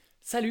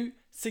Salut,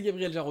 c'est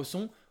Gabriel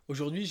Jarosson.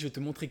 Aujourd'hui, je vais te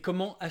montrer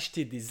comment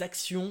acheter des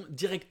actions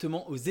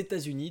directement aux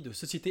États-Unis de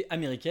sociétés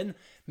américaines.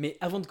 Mais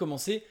avant de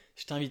commencer,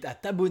 je t'invite à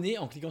t'abonner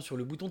en cliquant sur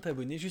le bouton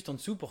t'abonner juste en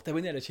dessous pour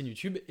t'abonner à la chaîne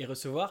YouTube et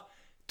recevoir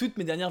toutes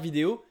mes dernières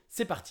vidéos.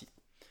 C'est parti.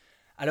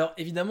 Alors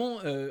évidemment,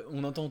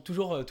 on entend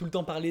toujours tout le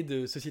temps parler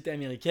de sociétés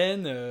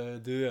américaines,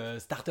 de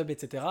start-up,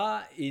 etc.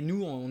 Et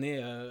nous, on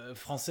est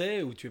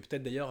français, ou tu es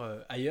peut-être d'ailleurs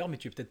ailleurs, mais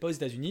tu es peut-être pas aux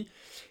États-Unis.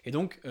 Et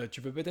donc,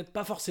 tu peux peut-être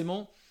pas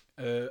forcément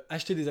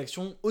acheter des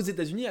actions aux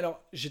États-Unis.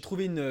 Alors, j'ai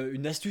trouvé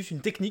une astuce,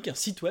 une technique, un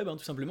site web,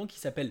 tout simplement, qui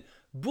s'appelle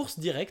Bourse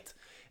Direct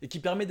et qui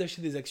permet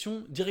d'acheter des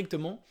actions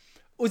directement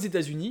aux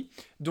États-Unis.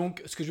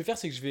 Donc, ce que je vais faire,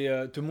 c'est que je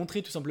vais te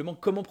montrer tout simplement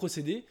comment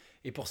procéder.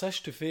 Et pour ça,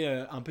 je te fais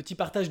un petit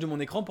partage de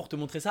mon écran pour te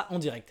montrer ça en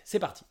direct. C'est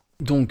parti.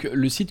 Donc,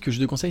 le site que je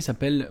te conseille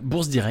s'appelle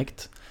Bourse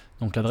Direct.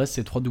 Donc, l'adresse,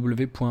 c'est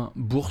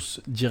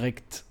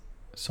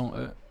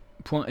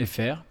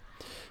www.boursedirect.fr.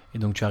 Et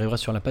donc, tu arriveras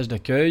sur la page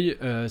d'accueil.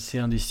 C'est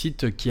un des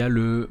sites qui a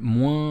le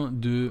moins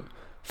de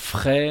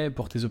frais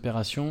pour tes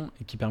opérations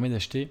et qui permet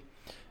d'acheter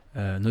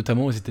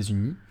notamment aux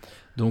États-Unis.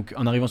 Donc,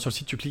 en arrivant sur le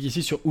site, tu cliques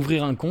ici sur «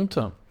 Ouvrir un compte ».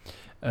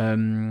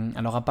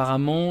 Alors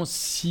apparemment,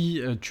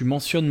 si tu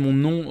mentionnes mon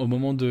nom au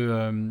moment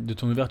de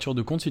ton ouverture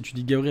de compte, si tu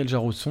dis Gabriel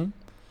Jarosson,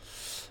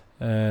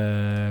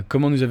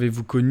 comment nous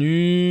avez-vous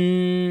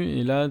connus?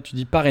 Et là, tu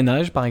dis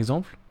parrainage par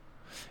exemple.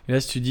 Et là,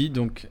 si tu dis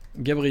donc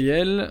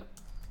Gabriel,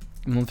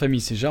 mon nom de famille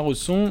c'est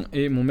Jarosson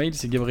et mon mail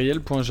c'est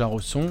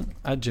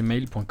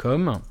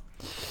gabriel.jarosson@gmail.com.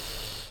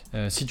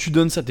 Si tu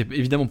donnes ça, tu n'es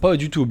évidemment pas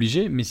du tout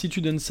obligé, mais si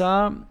tu donnes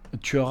ça,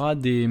 tu auras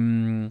tes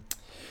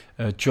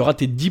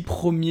 10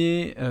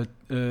 premières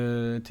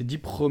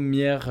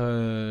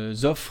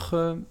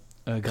offres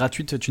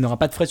gratuites. Tu n'auras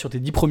pas de frais sur tes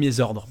 10 premiers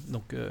ordres.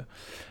 Donc,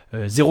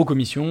 zéro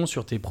commission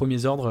sur tes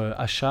premiers ordres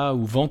achat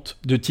ou vente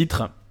de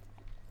titres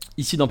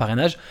ici dans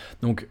Parrainage.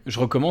 Donc, je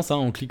recommence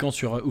en cliquant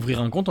sur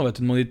Ouvrir un compte. On va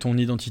te demander ton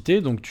identité.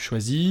 Donc, tu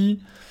choisis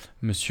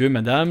monsieur,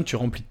 madame, tu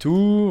remplis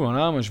tout.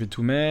 Voilà, moi, je vais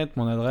tout mettre.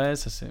 Mon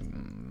adresse, ça, c'est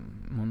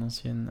mon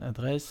ancienne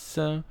adresse.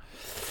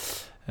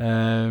 Etc.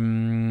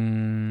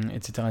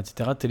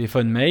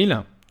 Téléphone,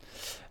 mail.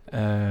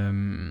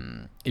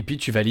 Et puis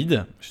tu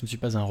valides. Je ne suis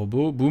pas un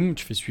robot. Boum,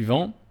 tu fais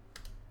suivant.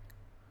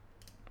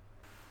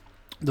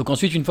 Donc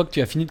ensuite, une fois que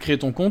tu as fini de créer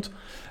ton compte,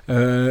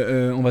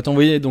 on va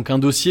t'envoyer donc un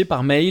dossier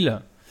par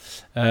mail.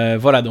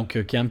 Voilà,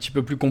 donc qui est un petit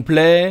peu plus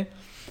complet.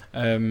 Où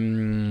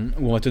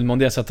on va te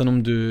demander un certain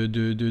nombre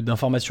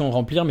d'informations à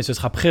remplir, mais ce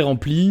sera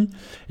pré-rempli.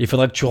 Et il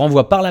faudra que tu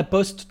renvoies par la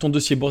poste ton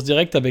dossier Bourse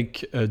Direct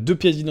avec 2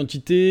 pièces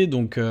d'identité.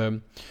 Donc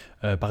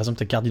par exemple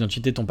ta carte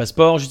d'identité, ton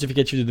passeport,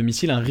 justificatif de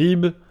domicile, un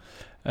RIB,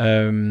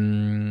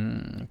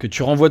 que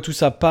tu renvoies tout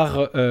ça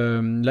par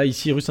là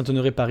ici rue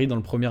Saint-Honoré Paris dans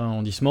le 1er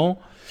arrondissement,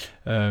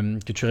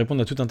 que tu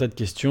répondes à tout un tas de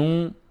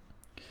questions,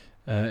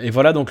 et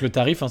voilà. Donc le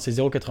tarif c'est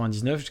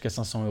 0,99 jusqu'à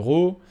 500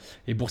 €,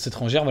 et bourse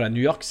étrangère, voilà,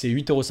 New York c'est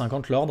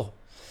 8,50 € l'ordre,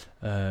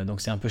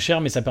 donc c'est un peu cher,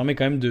 mais ça permet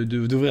quand même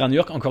d'ouvrir à New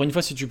York. Encore une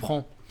fois, si tu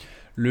prends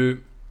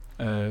le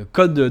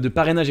code de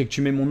parrainage et que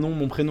tu mets mon nom,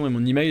 mon prénom et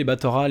mon email,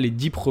 tu auras les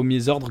 10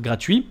 premiers ordres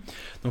gratuits.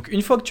 Donc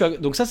une fois que tu as,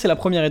 donc ça c'est la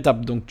première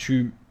étape. Donc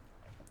tu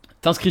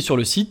t'inscris sur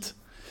le site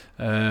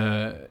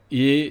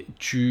et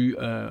tu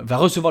vas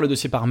recevoir le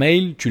dossier par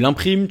mail, tu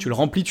l'imprimes, tu le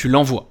remplis, tu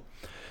l'envoies.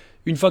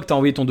 Une fois que tu as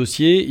envoyé ton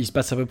dossier, il se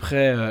passe à peu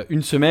près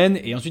une semaine,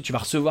 et ensuite tu vas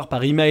recevoir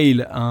par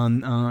email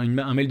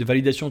un mail de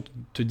validation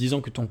te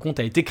disant que ton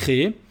compte a été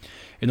créé.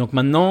 Et donc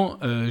maintenant,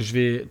 je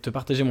vais te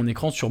partager mon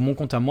écran sur mon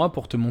compte à moi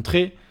pour te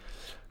montrer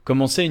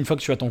comment c'est une fois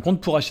que tu as ton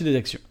compte pour acheter des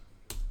actions.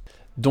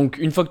 Donc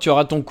une fois que tu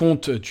auras ton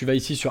compte, tu vas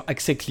ici sur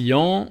accès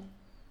client.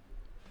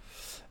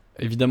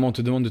 Évidemment, on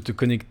te demande de te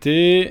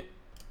connecter.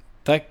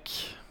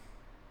 Tac.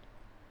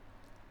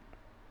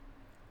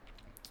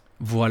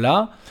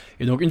 Voilà.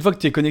 Et donc une fois que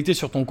tu es connecté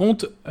sur ton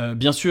compte,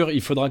 bien sûr, il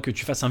faudra que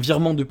tu fasses un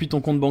virement depuis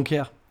ton compte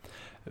bancaire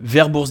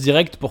vers Bourse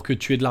Direct pour que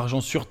tu aies de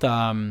l'argent sur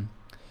ton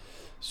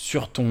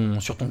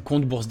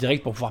compte Bourse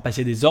Direct pour pouvoir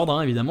passer des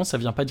ordres, évidemment, ça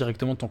ne vient pas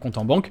directement de ton compte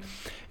en banque.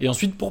 Et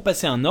ensuite, pour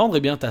passer un ordre,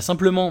 tu as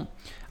simplement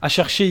à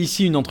chercher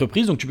ici une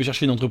entreprise. Donc tu peux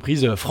chercher une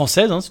entreprise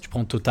française, si tu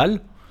prends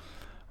Total.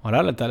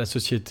 Voilà, là tu as la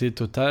société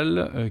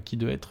Total qui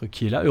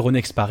est là,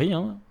 Euronext Paris,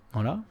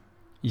 voilà,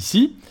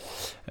 ici.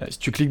 Si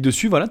tu cliques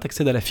dessus, voilà, tu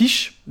accèdes à la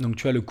fiche. Donc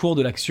tu as le cours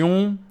de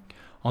l'action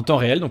en temps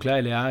réel. Donc là,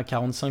 elle est à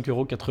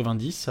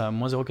 45,90 €, à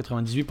moins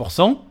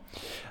 0,98%.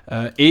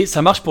 Et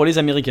ça marche pour les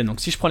américaines. Donc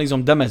si je prends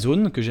l'exemple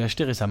d'Amazon que j'ai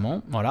acheté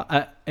récemment, voilà,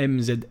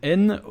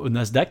 AMZN au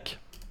Nasdaq.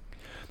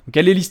 Donc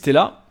elle est listée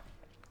là.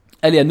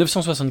 Elle est à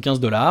 975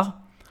 $.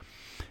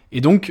 Et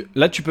donc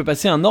là, tu peux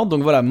passer un ordre.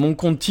 Donc voilà, mon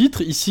compte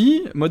titre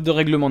ici, mode de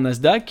règlement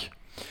Nasdaq.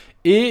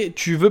 Et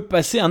tu veux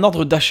passer un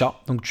ordre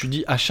d'achat. Donc tu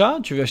dis achat,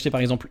 tu veux acheter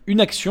par exemple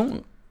une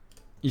action.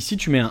 Ici,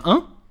 tu mets un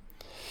 1.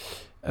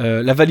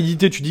 La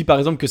validité, tu dis par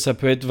exemple que ça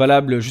peut être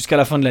valable jusqu'à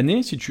la fin de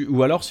l'année,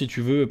 ou alors si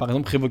tu veux par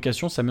exemple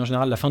révocation, ça met en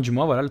général la fin du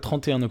mois, voilà, le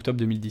 31 octobre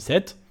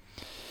 2017.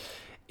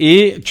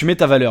 Et tu mets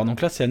ta valeur.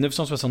 Donc là, c'est à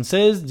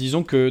 976.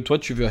 Disons que toi,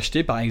 tu veux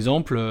acheter par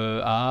exemple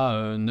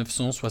à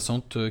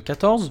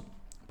 974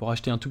 pour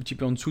acheter un tout petit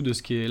peu en dessous de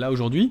ce qui est là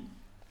aujourd'hui.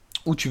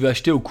 Ou tu veux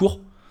acheter au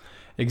cours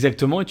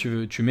Exactement, et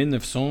tu mets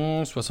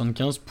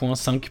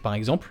 975.5 par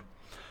exemple.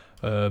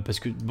 Parce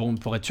que, bon,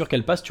 pour être sûr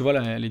qu'elle passe, tu vois,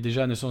 là, elle est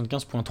déjà à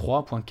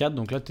 975.3.4,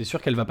 donc là, tu es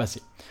sûr qu'elle va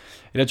passer.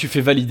 Et là, tu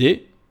fais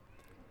valider.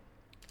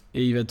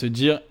 Et il va te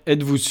dire,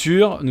 êtes-vous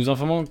sûr? Nous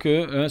informons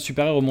que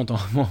supérieur au montant.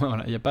 Bon,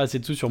 voilà, il n'y a pas assez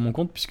de sous sur mon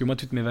compte, puisque moi,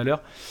 toutes mes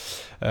valeurs,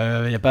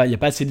 il n'y a pas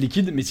assez de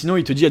liquide. Mais sinon,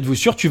 il te dit, êtes-vous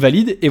sûr? Tu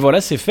valides, et voilà,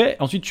 c'est fait.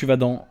 Ensuite, tu vas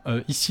dans,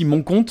 ici,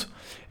 mon compte,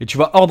 et tu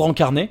vas ordre en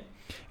carnet.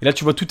 Et là,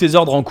 tu vois tous tes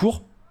ordres en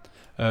cours.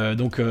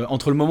 Donc,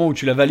 entre le moment où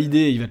tu l'as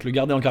validé, il va te le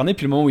garder en carnet,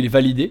 puis le moment où il est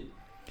validé.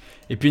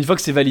 Et puis, une fois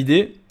que c'est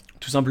validé,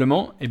 tout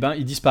simplement, eh ben,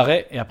 il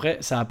disparaît, et après,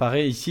 ça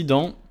apparaît ici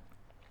dans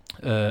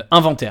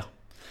inventaire.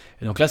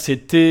 Et donc là,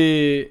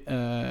 c'était...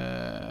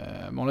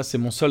 bon, là, c'est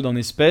mon solde en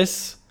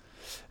espèces.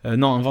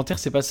 Non, inventaire,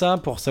 c'est pas ça.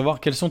 Pour savoir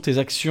quelles sont tes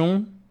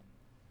actions.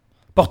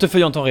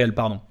 Portefeuille en temps réel,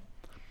 pardon.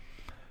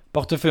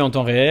 Portefeuille en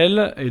temps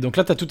réel. Et donc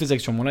là, tu as toutes tes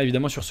actions. Bon, là,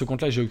 évidemment, sur ce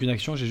compte-là, j'ai aucune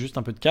action. J'ai juste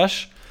un peu de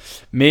cash.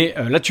 Mais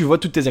là, tu vois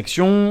toutes tes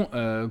actions.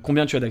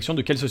 Combien tu as d'actions,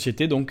 de quelle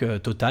société. Donc,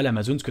 Total,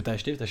 Amazon, ce que tu as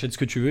acheté. Tu achètes ce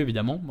que tu veux,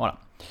 évidemment. Voilà.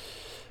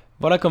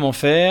 Voilà comment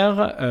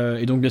faire.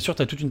 Et donc, bien sûr,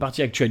 tu as toute une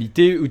partie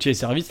actualité, outils et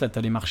services. Là, tu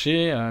as les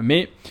marchés.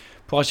 Mais...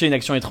 pour acheter une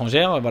action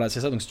étrangère, voilà,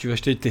 c'est ça. Donc si tu veux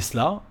acheter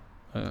Tesla,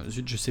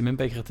 zut, je sais même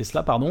pas écrire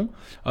Tesla, pardon.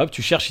 Hop,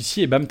 tu cherches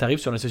ici et bam, tu arrives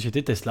sur la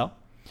société Tesla.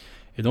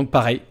 Et donc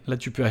pareil, là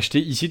tu peux acheter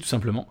ici tout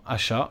simplement,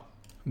 achat,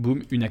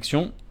 boum, une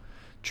action.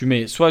 Tu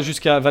mets soit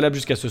valable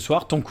jusqu'à ce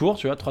soir, ton cours,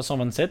 tu vois,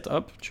 327,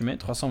 hop, tu mets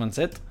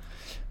 327,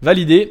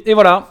 validé, et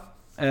voilà.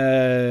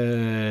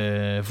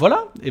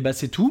 Voilà, et bah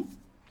c'est tout.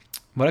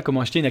 Voilà comment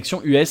acheter une action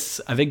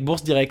US avec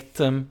Bourse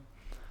Direct.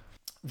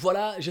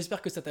 Voilà,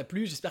 j'espère que ça t'a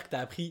plu, j'espère que tu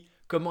as appris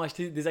comment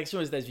acheter des actions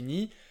aux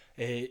États-Unis.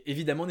 Et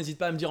évidemment, n'hésite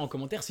pas à me dire en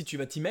commentaire si tu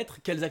vas t'y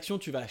mettre, quelles actions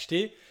tu vas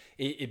acheter.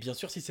 Et bien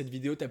sûr, si cette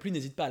vidéo t'a plu,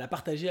 n'hésite pas à la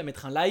partager, à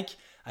mettre un like,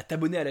 à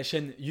t'abonner à la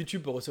chaîne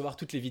YouTube pour recevoir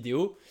toutes les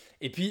vidéos.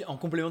 Et puis, en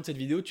complément de cette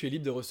vidéo, tu es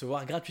libre de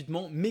recevoir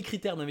gratuitement mes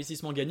critères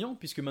d'investissement gagnants,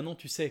 puisque maintenant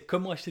tu sais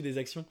comment acheter des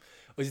actions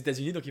aux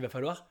États-Unis, donc il va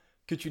falloir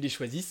que tu les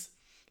choisisses.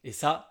 Et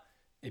ça,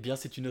 eh bien,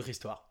 c'est une autre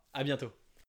histoire. À bientôt.